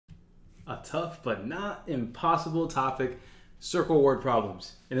a tough but not impossible topic, circle word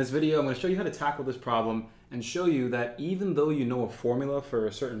problems. In this video, I'm going to show you how to tackle this problem and show you that even though you know a formula for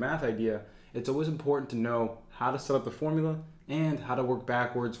a certain math idea, it's always important to know how to set up the formula and how to work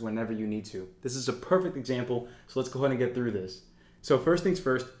backwards whenever you need to. This is a perfect example, so let's go ahead and get through this. So first things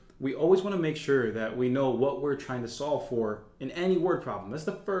first, we always want to make sure that we know what we're trying to solve for in any word problem. That's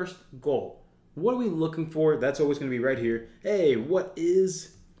the first goal. What are we looking for? That's always going to be right here. Hey, what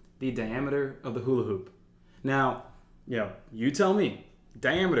is the diameter of the hula hoop? Now, you tell me.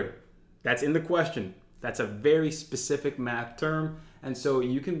 Diameter, that's in the question. That's a very specific math term, and so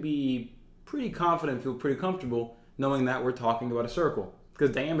you can be pretty confident, feel pretty comfortable knowing that we're talking about a circle,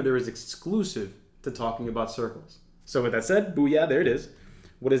 because diameter is exclusive to talking about circles. So with that said, booyah, there it is.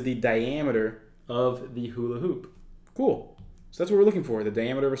 What is the diameter of the hula hoop? Cool. So that's what we're looking for, the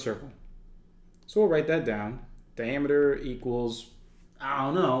diameter of a circle. So we'll write that down. Diameter equals, I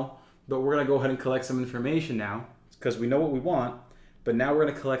don't know, but we're going to go ahead and collect some information now because we know what we want, but now we're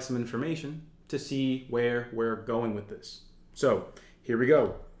going to collect some information to see where we're going with this. So here we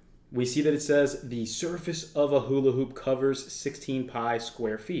go. We see that it says the surface of a hula hoop covers 16 pi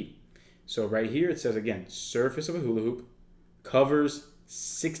square feet. So right here it says again, surface of a hula hoop covers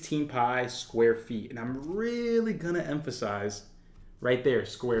 16 pi square feet. And I'm really going to emphasize right there,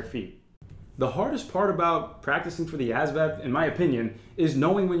 square feet. The hardest part about practicing for the ASVAB, in my opinion, is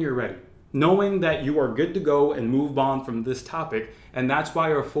knowing when you're ready. Knowing that you are good to go and move on from this topic. And that's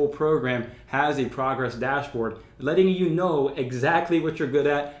why our full program has a progress dashboard, letting you know exactly what you're good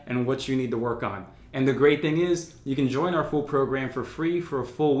at and what you need to work on. And the great thing is, you can join our full program for free for a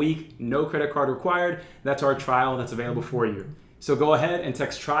full week, no credit card required. That's our trial that's available for you. So go ahead and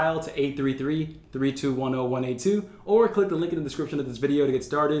text trial to 833-3210182 or click the link in the description of this video to get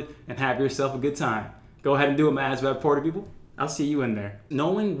started and have yourself a good time. Go ahead and do it, my ASVAB party people. I'll see you in there.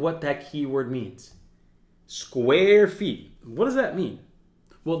 Knowing what that keyword means. Square feet. What does that mean?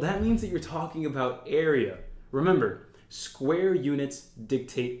 Well, that means that you're talking about area. Remember, square units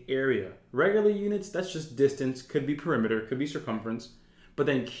dictate area. Regular units, that's just distance, could be perimeter, could be circumference. But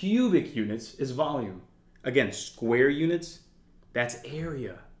then cubic units is volume. Again, square units, that's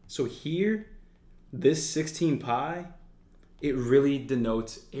area. So here, this 16 pi, it really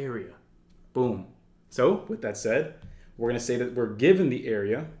denotes area. Boom. So with that said, we're going to say that we're given the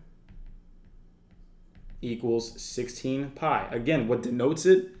area equals 16 pi. Again, what denotes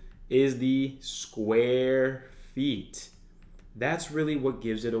it is the square feet. That's really what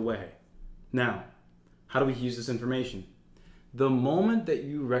gives it away. Now, how do we use this information? The moment that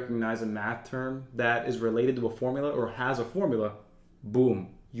you recognize a math term that is related to a formula or has a formula, boom,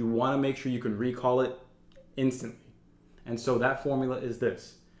 you want to make sure you can recall it instantly. And so that formula is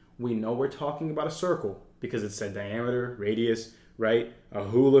this. We know we're talking about a circle because it said diameter, radius, right? A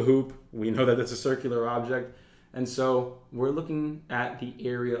hula hoop, we know that it's a circular object. And so we're looking at the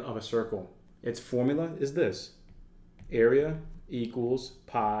area of a circle. Its formula is this. Area equals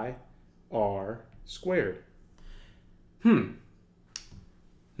pi r squared.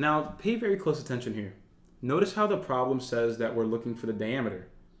 Now pay very close attention here. Notice how the problem says that we're looking for the diameter.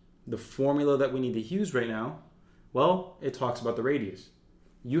 The formula that we need to use right now, well, it talks about the radius.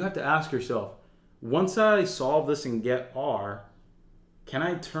 You have to ask yourself, once I solve this and get r, can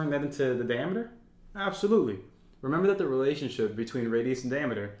I turn that into the diameter? Absolutely. Remember that the relationship between radius and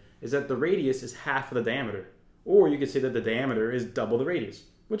diameter is that the radius is half of the diameter. Or you could say that the diameter is double the radius.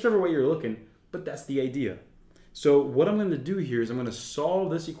 Whichever way you're looking, but that's the idea. So what I'm going to do here is I'm going to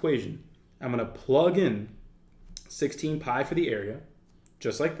solve this equation. I'm going to plug in 16 pi for the area,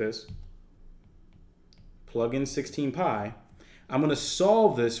 just like this. Plug in 16 pi. I'm going to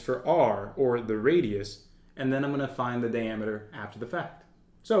solve this for r, or the radius, and then I'm going to find the diameter after the fact.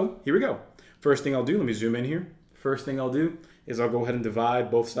 So here we go. First thing I'll do, let me zoom in here. First thing I'll do is I'll go ahead and divide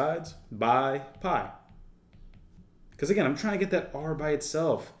both sides by pi. Because again, I'm trying to get that r by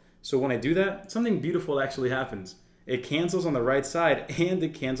itself. So when I do that, something beautiful actually happens. It cancels on the right side and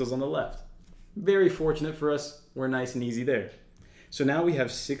it cancels on the left. Very fortunate for us, we're nice and easy there. So now we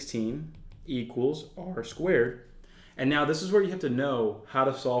have 16 equals r squared. And now this is where you have to know how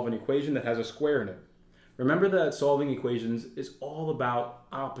to solve an equation that has a square in it. Remember that solving equations is all about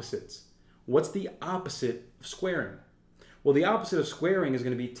opposites. What's the opposite of squaring? Well, the opposite of squaring is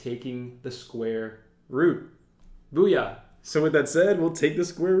going to be taking the square root. Booyah! So with that said, we'll take the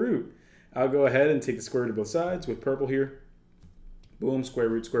square root. I'll go ahead and take the square root of both sides with purple here. Boom, square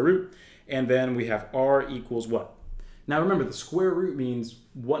root. And then we have r equals what? Now remember, the square root means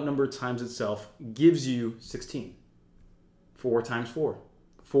what number times itself gives you 16. 4 times 4.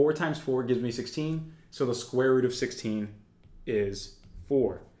 4 times 4 gives me 16, so the square root of 16 is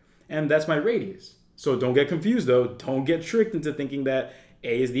 4. and that's my radius. So don't get confused though. Don't get tricked into thinking that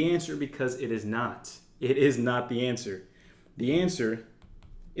A is the answer, because it is not. It is not the answer. The answer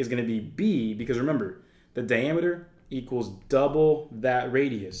is going to be B, because remember, the diameter equals double that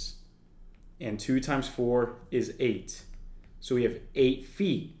radius. And 2 times 4 is 8. So we have 8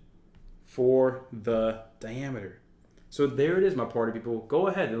 feet for the diameter. So there it is, my party people. Go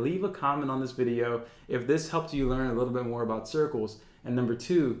ahead and leave a comment on this video if this helped you learn a little bit more about circles. And number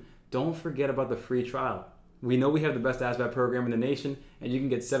 2, don't forget about the free trial. We know we have the best ASVAB program in the nation, and you can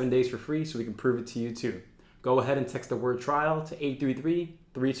get 7 days for free, so we can prove it to you too. Go ahead and text the word trial to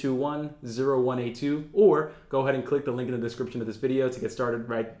 833-321-0182, or go ahead and click the link in the description of this video to get started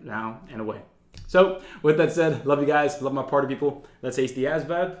right now and away. So with that said, love you guys, love my party people. Let's ace the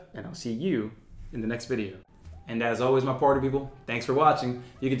ASVAB, and I'll see you in the next video. And as always, my party people, thanks for watching.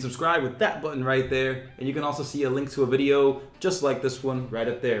 You can subscribe with that button right there, and you can also see a link to a video just like this one right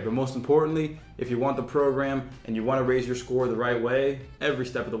up there. But most importantly, if you want the program and you want to raise your score the right way, every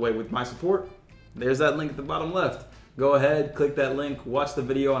step of the way with my support, there's that link at the bottom left. Go ahead, click that link, watch the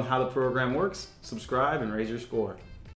video on how the program works, subscribe, and raise your score.